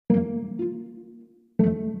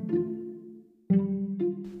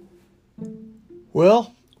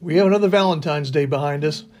Well, we have another Valentine's Day behind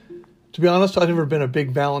us. To be honest, I've never been a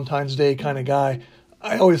big Valentine's Day kind of guy.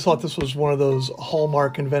 I always thought this was one of those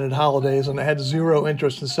Hallmark invented holidays, and I had zero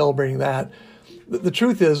interest in celebrating that. The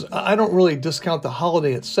truth is, I don't really discount the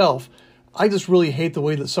holiday itself. I just really hate the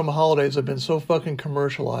way that some holidays have been so fucking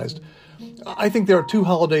commercialized. I think there are two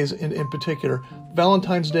holidays in particular,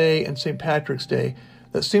 Valentine's Day and St. Patrick's Day,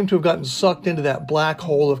 that seem to have gotten sucked into that black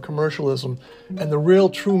hole of commercialism, and the real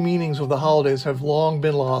true meanings of the holidays have long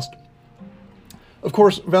been lost. Of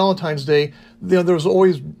course, Valentine's Day, there's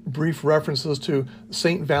always brief references to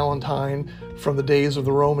Saint Valentine from the days of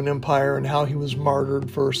the Roman Empire and how he was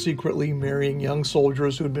martyred for secretly marrying young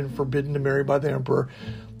soldiers who had been forbidden to marry by the emperor.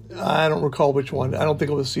 I don't recall which one. I don't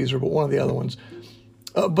think it was Caesar, but one of the other ones.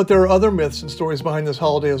 But there are other myths and stories behind this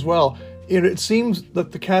holiday as well. It seems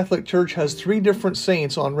that the Catholic Church has 3 different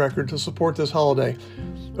saints on record to support this holiday.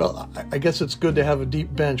 Well, I guess it's good to have a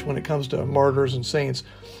deep bench when it comes to martyrs and saints.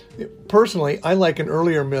 Personally, I like an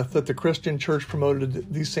earlier myth that the Christian Church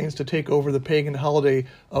promoted these saints to take over the pagan holiday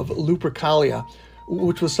of Lupercalia,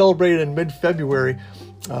 which was celebrated in mid-February,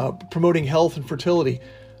 promoting health and fertility.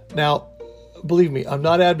 Now, believe me, I'm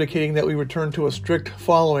not advocating that we return to a strict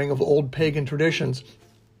following of old pagan traditions,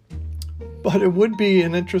 but it would be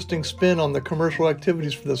an interesting spin on the commercial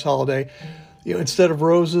activities for this holiday. Instead of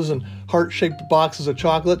roses and heart-shaped boxes of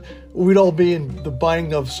chocolate, we'd all be in the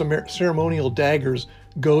buying of ceremonial daggers,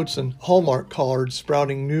 goats, and Hallmark cards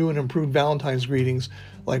sprouting new and improved Valentine's greetings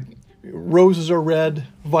like roses are red,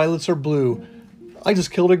 violets are blue. I just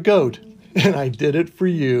killed a goat, and I did it for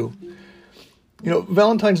you.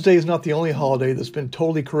 Valentine's Day is not the only holiday that's been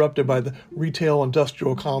totally corrupted by the retail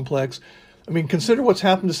industrial complex. I mean, consider what's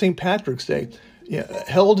happened to St. Patrick's Day.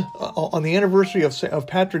 Held on the anniversary of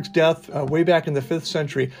Patrick's death way back in the 5th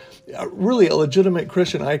century, really a legitimate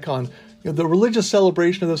Christian icon. The religious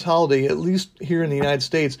celebration of this holiday, at least here in the United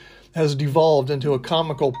States, has devolved into a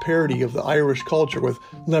comical parody of the Irish culture with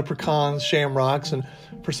leprechauns, shamrocks, and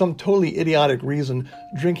for some totally idiotic reason,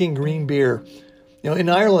 drinking green beer. In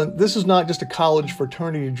Ireland, this is not just a college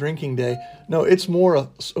fraternity drinking day. No, it's more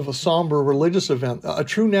of a somber religious event, a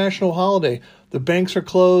true national holiday. The banks are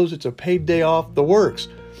closed, it's a paid day off, the works.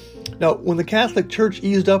 Now, when the Catholic Church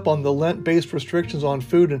eased up on the Lent-based restrictions on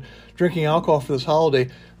food and drinking alcohol for this holiday,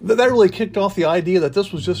 that really kicked off the idea that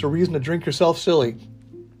this was just a reason to drink yourself silly.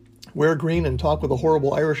 Wear green and talk with a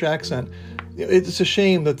horrible Irish accent. It's a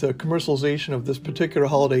shame that the commercialization of this particular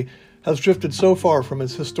holiday has drifted so far from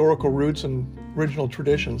its historical roots and original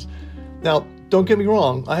traditions. Now, don't get me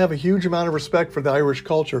wrong, I have a huge amount of respect for the Irish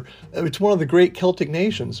culture. It's one of the great Celtic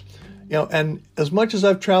nations. And as much as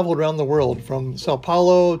I've traveled around the world, from Sao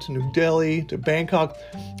Paulo to New Delhi to Bangkok,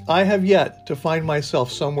 I have yet to find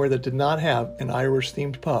myself somewhere that did not have an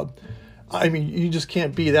Irish-themed pub. I mean, you just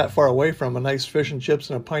can't be that far away from a nice fish and chips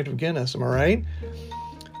and a pint of Guinness, am I right?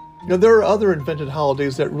 There are other invented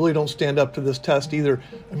holidays that really don't stand up to this test either.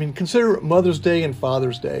 I mean, consider Mother's Day and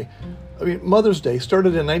Father's Day. Mother's Day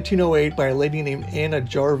started in 1908 by a lady named Anna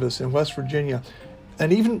Jarvis in West Virginia.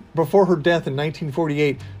 And even before her death in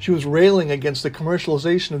 1948, she was railing against the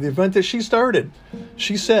commercialization of the event that she started.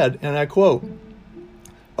 She said, and I quote,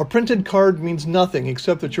 "A printed card means nothing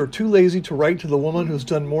except that you're too lazy to write to the woman who's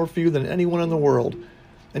done more for you than anyone in the world.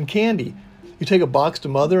 And candy. You take a box to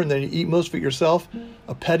Mother and then you eat most of it yourself?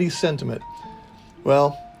 A petty sentiment."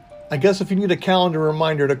 Well, I guess if you need a calendar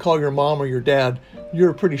reminder to call your mom or your dad, you're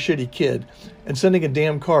a pretty shitty kid, and sending a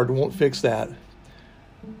damn card won't fix that.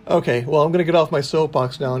 Okay, well, I'm going to get off my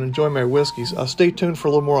soapbox now and enjoy my whiskeys. Stay tuned for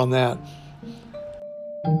a little more on that.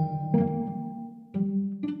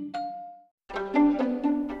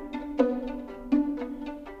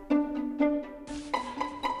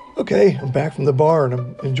 Okay, I'm back from the bar and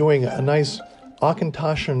I'm enjoying a nice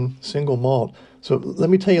Auchentoshan single malt. So let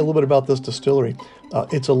me tell you a little bit about this distillery.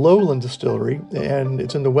 It's a lowland distillery, and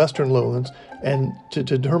it's in the western lowlands. And to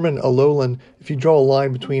determine a lowland, if you draw a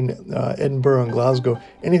line between Edinburgh and Glasgow,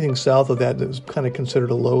 anything south of that is kind of considered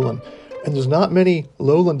a lowland. And there's not many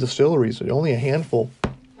lowland distilleries, only a handful.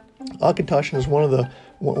 Auchentoshan is one of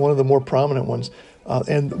the more prominent ones.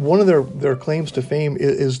 And one of their claims to fame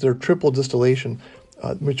is their triple distillation,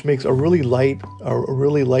 which makes a really light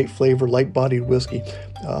flavor, light-bodied whiskey.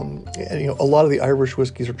 And a lot of the Irish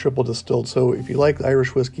whiskeys are triple distilled. So if you like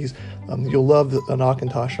Irish whiskeys, you'll love an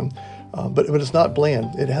Auchentoshan. But it's not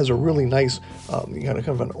bland. It has a really nice, kind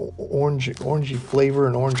of an orangey flavor,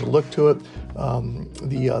 an orange look to it.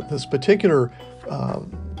 This particular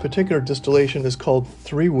distillation is called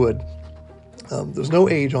Three Wood. There's no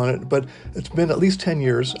age on it, but it's been at least 10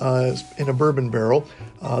 years in a bourbon barrel.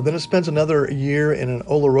 Then it spends another year in an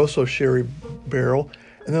Oloroso sherry barrel,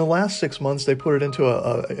 And then the last 6 months, they put it into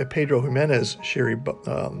a Pedro Jimenez sherry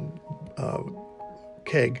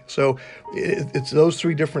keg. So it's those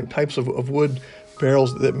three different types of wood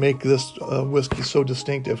barrels that make this whiskey so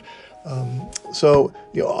distinctive. So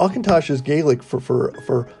Auchentoshan is Gaelic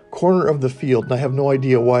for corner of the field, and I have no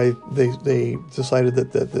idea why they decided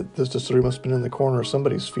that this distillery must have been in the corner of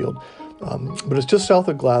somebody's field. But it's just south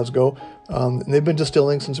of Glasgow, and they've been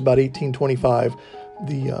distilling since about 1825.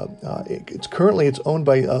 It's owned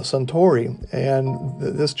by Suntory, and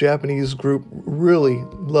this Japanese group really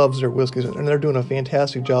loves their whiskeys, and they're doing a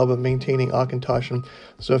fantastic job of maintaining Auchentoshan.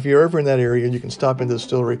 So if you're ever in that area, you can stop into the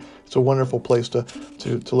distillery. It's a wonderful place to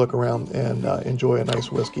look around and enjoy a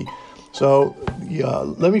nice whiskey. So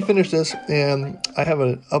let me finish this, and I have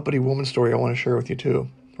an uppity woman story I want to share with you too.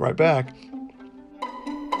 Right back.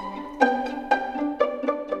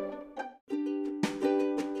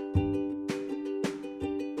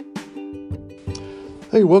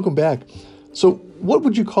 Hey, welcome back. So, what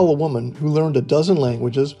would you call a woman who learned a dozen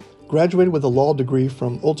languages, graduated with a law degree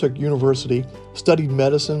from Utrecht University, studied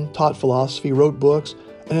medicine, taught philosophy, wrote books,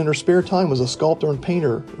 and in her spare time was a sculptor and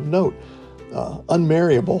painter of note?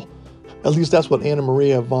 Unmarriable. At least that's what Anna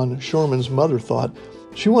Maria von Schurman's mother thought.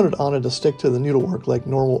 She wanted Anna to stick to the needlework like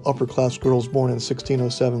normal upper-class girls born in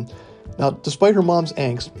 1607. Now, despite her mom's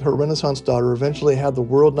angst, her Renaissance daughter eventually had the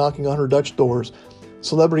world knocking on her Dutch doors.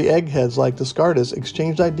 Celebrity eggheads like Descartes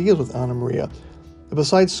exchanged ideas with Anna Maria.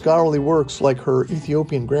 Besides scholarly works like her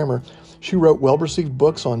Ethiopian grammar, she wrote well-received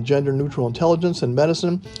books on gender-neutral intelligence and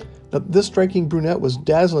medicine. Now, this striking brunette was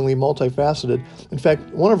dazzlingly multifaceted. In fact,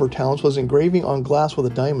 one of her talents was engraving on glass with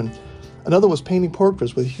a diamond. Another was painting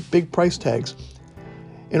portraits with big price tags.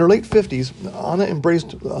 In her late 50s, Anna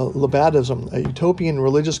embraced Labadism, a utopian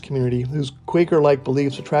religious community whose Quaker-like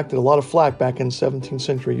beliefs attracted a lot of flack back in 17th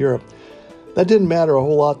century Europe. That didn't matter a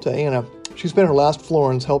whole lot to Anna. She spent her last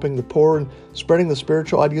florins helping the poor and spreading the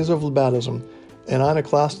spiritual ideas of Labadism, and Anna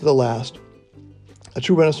class to the last. A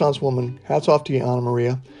true Renaissance woman. Hats off to you, Anna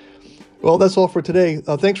Maria. Well, that's all for today.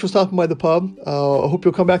 Thanks for stopping by the pub. I hope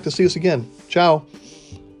you'll come back to see us again. Ciao.